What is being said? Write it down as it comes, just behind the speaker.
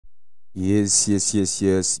Yes.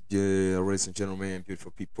 Ladies and gentlemen,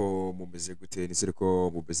 beautiful people, mumeze gute? Nizere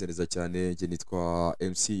ko mumeze neza cyane. Nge nitwa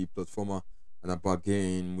MC Platfomer and I'm back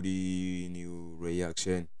again muri new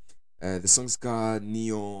reaction. The song's got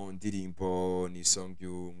Niyo Ndirimbo, ni song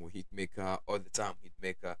mu hitmaker, all the time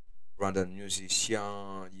hitmaker, Rwandan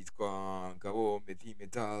musician, yitwa Meddy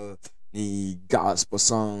Medal, ni gospel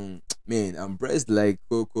song. Man, I'm blessed like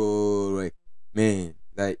Coco, like man,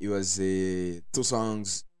 like it was two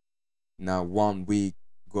songs now 1 week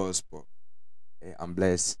gospel. I'm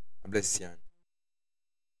blessed. I'm blessed, Yan.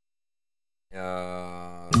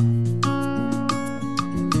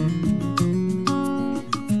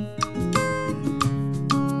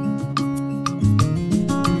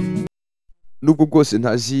 Nubwo bwose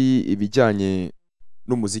ntazi ibijyanye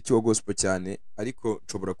n'umuziki wa gospel cyane, ariko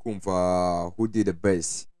nshobora kumva who did the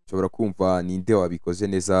best, nshobora kumva ninde wabikoze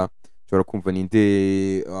neza, nshobora kumva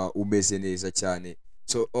ninde umeze neza cyane.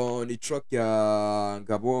 So on track ya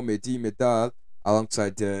Meddy Medal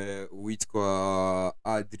alongside witwa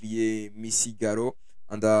Adrien Misigaro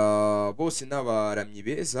and bose n'abaramyi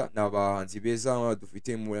beza n'abahanzi beza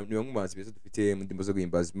dufite mu bahanzi beza dufite mu ndimbo zo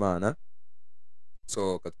guhimbaza Imana.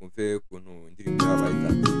 So katwumve kuntu indirimbo yabaye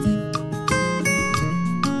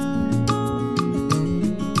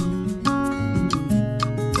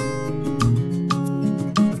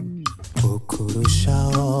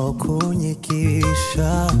kurushaho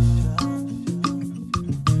kunyikisha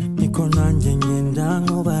niko nanjye ngenda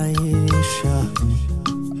nkubahisha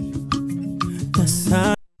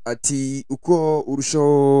ati uko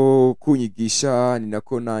urushaho kunyigisha ni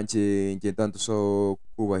nako nanjye ngenda ndushaho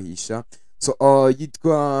kubahisha. So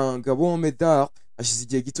yitwa Meddy ashize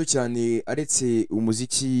igihe gito cyane aretse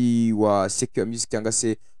umuziki wa secular music cyangwa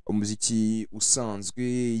se umuziki usanzwe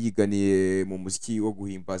yiganiye mu muziki wo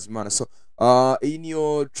guhimbaza Imana. So iyi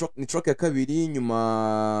niyo track ya kabiri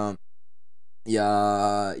nyuma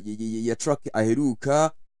ya track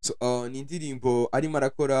aheruka. So ni indirimbo arimo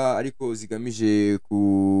arakora ariko zigamije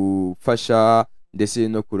gufasha ndetse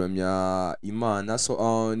no kuramya Imana.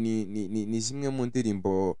 So ni zimwe mu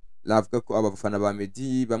ndirimbo navuga ko abafana ba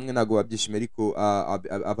Meddy bamwe nago babyishimiye, ariko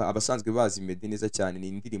abasanzwe bazi Meddy neza cyane ni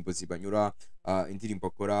indirimbo zibanyura, indirimbo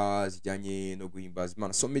akora zijyanye no guhimbaza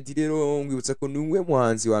Imana. So Meddy rero ngwibutsa ko niwe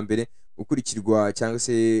muhanzi wa mbere ukurikirwa cyangwa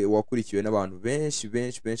se wakurikiwe n'abantu benshi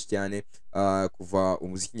cyane kuva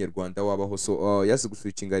umuziki nyarwanda wabaho. So yaje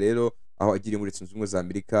guswitchinga rero aho agiriye muri Leta Zunze Ubumwe za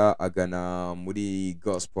Amerika agana muri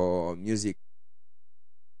gospel music.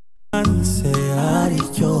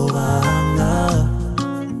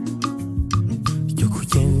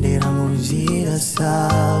 Kugendera mu nzira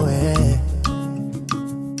zawe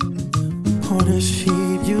nkoresha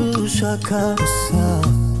ibyo ushaka gusa,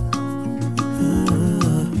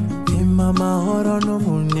 impa amahoro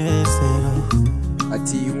n'umunezero.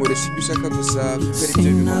 Ati nkoresha ibyo ushaka gusa kuko ari byo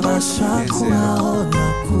sinabasha kubaho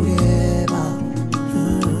nakureba,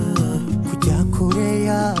 kujya kure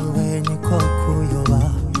yawe niko kuyoba.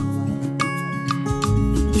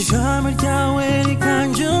 Ijambo ryawe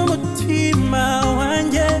riganje umutima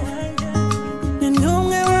wanjye, ni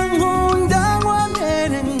numwe wankunda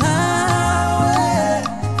wamere nkawe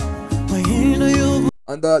wahinduye.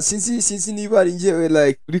 And sinzi niba ari njyewe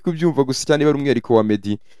like uri kubyumva gusa cyane bari umwihariko wa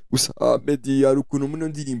Meddy gusa. Meddy hari ukuntu muno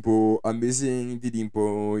ndirimbo ameze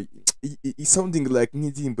nk'indirimbo sounding like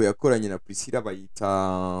nk'indirimbo yakoranye na Priscilla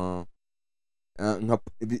bayita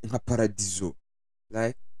nka Paradiso,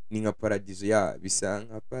 like ni nka Paradiso ya bisa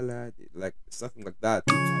nka Paradiso, like something like that.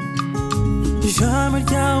 Ijambo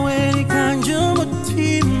ryawe riganje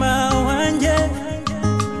umutima wanjye,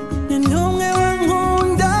 ni numwe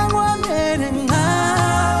wankunda wamere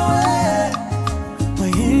nkawe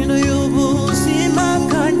wahinduye ubuzima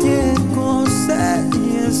bwanjye bwose.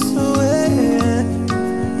 Yesu we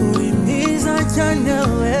uri mwiza cyane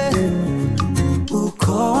we,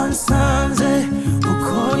 uko wansanze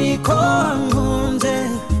uko niko wankunze.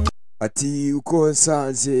 Ati uko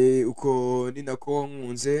nsanze uko ni nako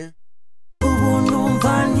nkunze, ubu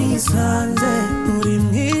numva nisanze uri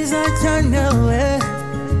mwiza cyane we.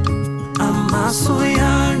 Amaso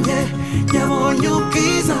yanjye yabonye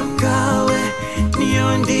ubwiza bwawe,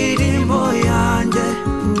 niyo ndirimbo yanjye,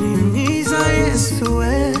 uri mwiza Yesu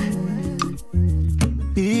we.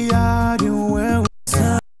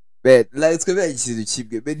 like twebwe ikintu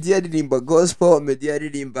kimwe. Meddy aririmba gospel, Meddy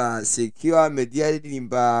aririmba secular, Meddy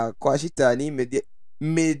aririmba kwa shitani,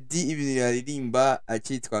 Meddy ibintu aririmba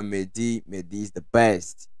akitwa Meddy is the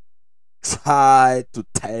best. Try to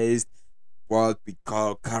taste what we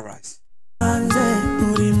call chorus.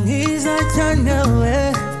 Uri mwiza cyane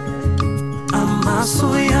we,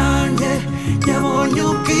 amaso yanjye yabonye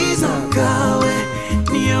ubwiza bwawe,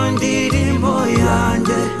 niyo ndirimbo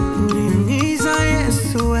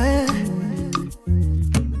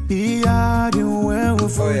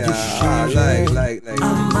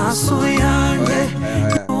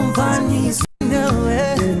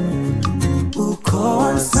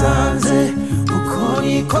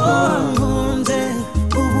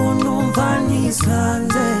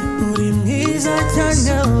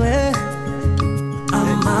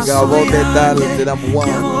Gabo Metal, the number one.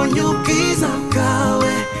 yabonye ubwiza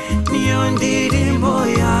bwawe niyo ndirimbo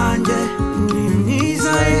yanjye uri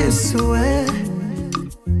mwiza Yesu we.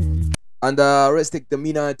 And let's take the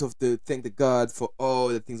minute of the thank the God for all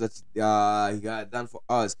the things that He got done for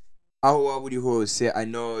us. How would you say? I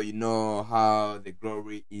know you know how the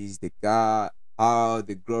glory is the God, how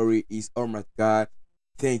the glory is oh my God.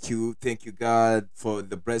 Thank you, God, for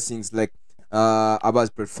the blessings like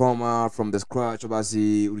Abazi performer from the scratch,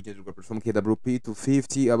 Abazi original perform KWP to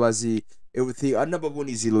 50, Abazi everything. Another one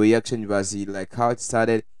is the reaction, Abazi like how it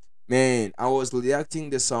started. Man, I was reacting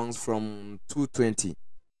the songs from 220.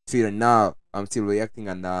 Till now, I'm still reacting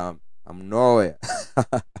and I'm nowhere.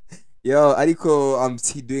 Yo, Ariko, I'm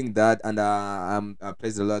still doing that and I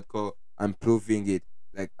praise the Lord cause I'm proving it.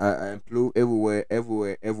 Like I improve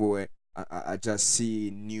everywhere. I just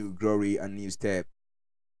see new glory and new step.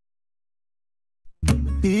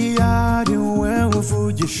 Iyariwe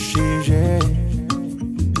uvugishije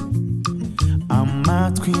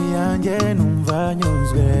amatwi yanjye numva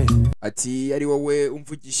nyuzwe. Ati ari wowe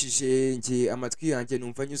umvugishije nje amatwi yanjye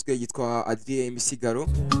numva nyuzwe. Yitwa Adrien Misigaro.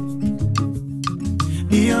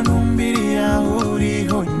 Iyo numbiri yawe uri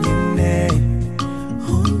honyine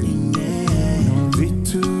numva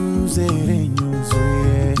ituzere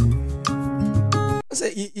nyuzuye. Asa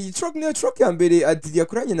iyi track ya mbere Adrien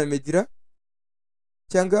yakoranye na Meddy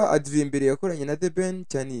cyangwa Adrien mbere yakoranye na The Ben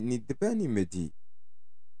cyane ni The Ben ni Meddy.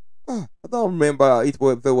 I don't remember it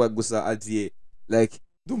was very well gusa Adrien like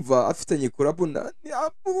ndumva afitanye collabo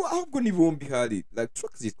ahubwo ni bombi hari like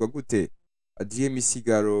track zitwa gute Adrien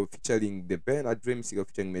Misigaro featuring The Ben, Adrien Misigaro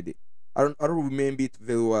featuring Meddy. I don't remember it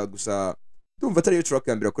very well gusa ndumva atari yo track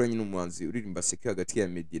ya mbere akoranye n'umuhanzi uririmba seke hagati ya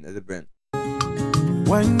Meddy na The Ben.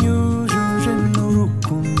 Wanyujuje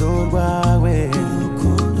n'urukundo rwawe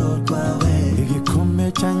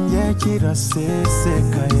igikombe cyanjye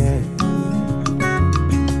kirasesekaye.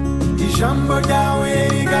 Ijambo ryawe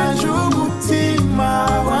riganje umutima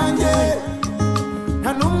wanjye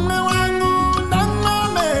nta n'umwe wankunda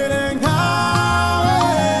nkomere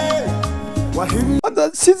nkawe.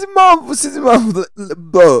 Since impamvu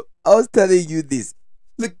bro, I was telling you this.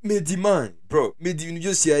 Like Meddy man, bro, Meddy ibintu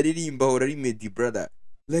byose yaririmba ahora ari Meddy brother.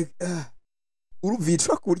 Like urumva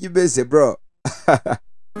track uburyo imeze bro.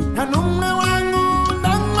 Nta n'umwe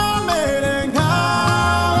wankunda nkomere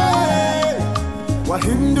nkawe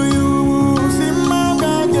wahinduye ubuzima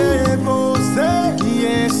bwanjye bwose.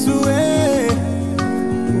 Yesu we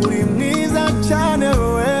uri mwiza cyane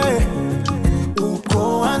we,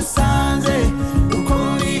 uko wansanze uko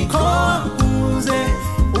niko wankunze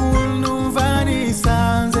ubu numva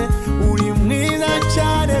nisanze uri mwiza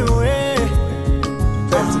cyane we.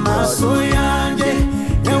 Amaso yanjye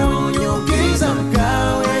yabonye ubwiza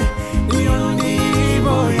bwawe niyo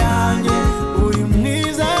ndirimbo yanjye uri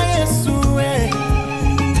mwiza Yesu we.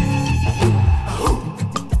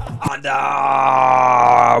 And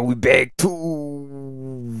we back to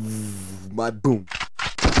my boom.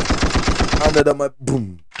 Another my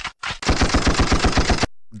boom.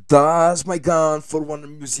 That's my gun for one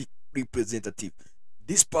music representative.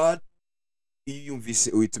 This part iyo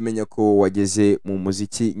yumvise uhita umenya ko wageze mu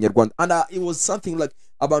muziki nyarwanda. And it was something like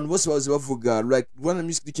abantu bose bazi bavuga like Rwanda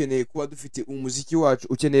music dukeneye kuba dufite umuziki wacu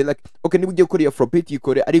ukeneye like okay niba ugiye gukora afrobeat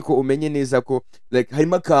yikore ariko umenye neza ko like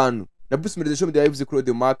harimo akantu na Bruce Melody show yavuze kuri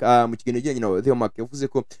The Mark mu kiganiro kijyanye na The Mark yavuze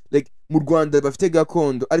ko like mu Rwanda bafite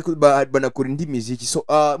gakondo ariko banakora indi muziki. So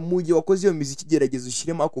mu gihe wakoze iyo muziki gerageza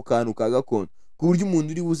ushiremo ako kantu ka gakondo ku buryo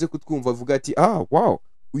umuntu uri buze kutwumva avuga ati wow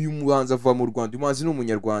uyu muhanzi ava mu Rwanda, uyu muhanzi ni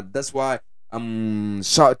umunyarwanda. That's why I'm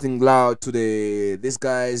shouting loud to these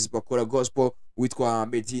guys bakora gospel witwa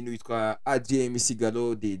Meddy witwa Adrien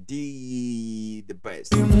Misigaro the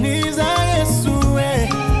best. Mwiza Yesu we.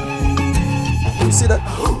 You see that?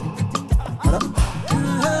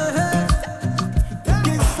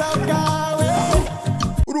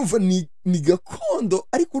 Urumva ni gakondo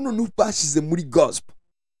ariko none ubashize muri gospel.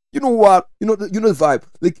 You know what? You know the vibe.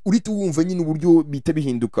 Like urita wumva nyine uburyo bita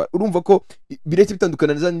bihinduka. Urumva ko biretse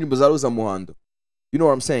bitandukana na ndirimbo za Roza Muhando. You know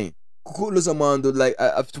what I'm saying? Kuko Roza Muhando like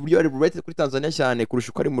afite uburyo ari rated kuri Tanzania cyane kurusha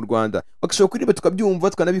uko ari mu Rwanda. Bakashobora kuririmba tukabyumva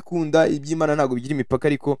tukanabikunda iby'Imana ntago bigira imipaka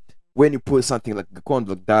ariko when you put something like gakondo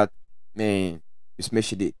like that, man, you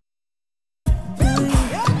smash it.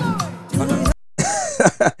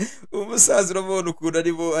 Umusaza urabona ukuntu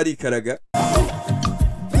arimo arikaraga.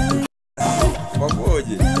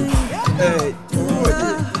 Wabonye?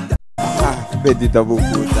 Meddy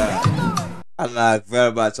ndamukunda. I'm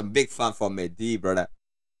very much a big fan for Meddy, brother.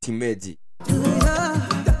 Team Meddy.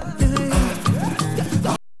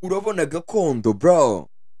 Urabona gakondo, bro.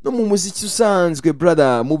 no mu muziki usanzwe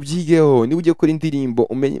brother mubyigeho niba ugiye gukora indirimbo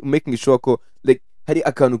making sure ko like hari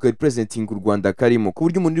akantu ka representing u Rwanda karimo ku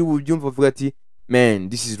buryo umuntu uri bubyumva avuga ati man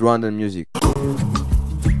this is Rwandan music.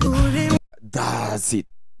 That's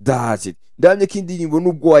it ndamye ko indirimbo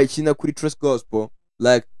nubwo wayikina kuri Trust Gospel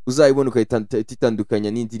like uzayibona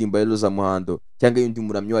ukayitandukanya n'indirimbo ya Roza Muhando cyangwa y'undi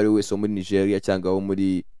muramyi wari wese wo muri Nigeria cyangwa wo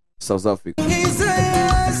muri South Africa.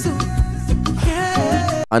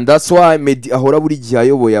 And that's why Meddy ahora buri gihe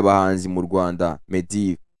ayoboye abahanzi mu Rwanda.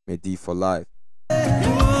 Meddy for life.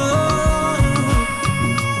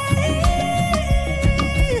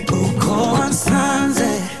 uko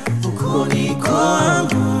wansanze uko niko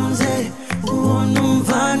wankunze uwo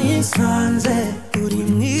numva nisanze uri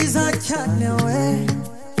mwiza cyane we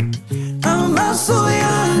amaso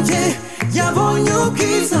yanjye yabonye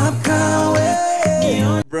ubwiza bwawe.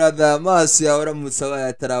 Brother amaso yawe uramutse abaye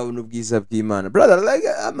atarabona ubwiza bw'Imana. Brother like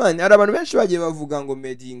man hari abantu benshi bagiye bavuga ngo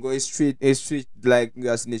Meddy ngo street like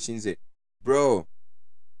yasinechinze. Bro,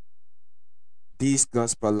 this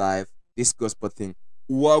gospel life, this gospel thing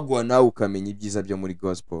uwagwa nawe ukamenya ibyiza byo muri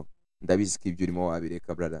gospel ndabizi ko ibyo urimo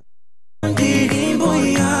wabireka brother. Ndirimbo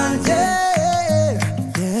yanjye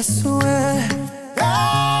Yesu we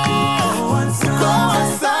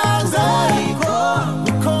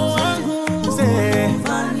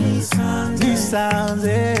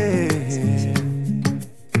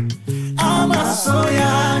amaso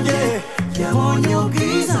yanjye yabonye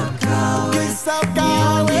ubwiza bwawe.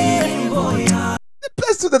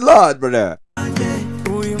 Bless to the Lord brother.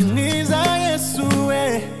 Uri mwiza Yesu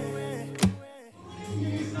we.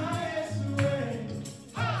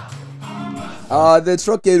 The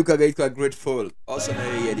track yerukaga yitwa Grateful also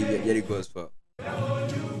nayo yari gospel.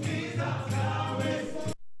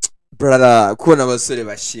 Brother kubona abasore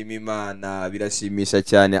bashima Imana birashimisha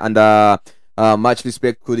cyane and much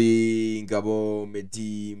respect kuri Ngabo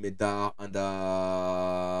Meddy and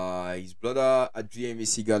his brother Adrien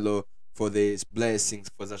Misigaro for this blessings,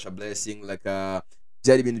 for such a blessing like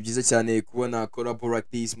byari ibintu byiza cyane kubona collab like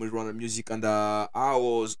this muri Rwanda music and I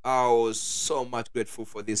was so much grateful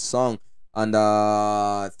for this song and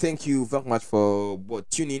thank you very much for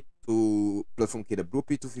tuning to Platform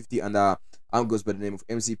KWP 250 and I'm goes by the name of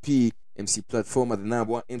MC Platformer, the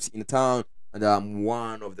number one MC in the town, and I'm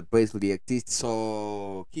one of the best artists.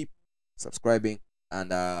 So keep subscribing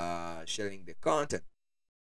and sharing the content.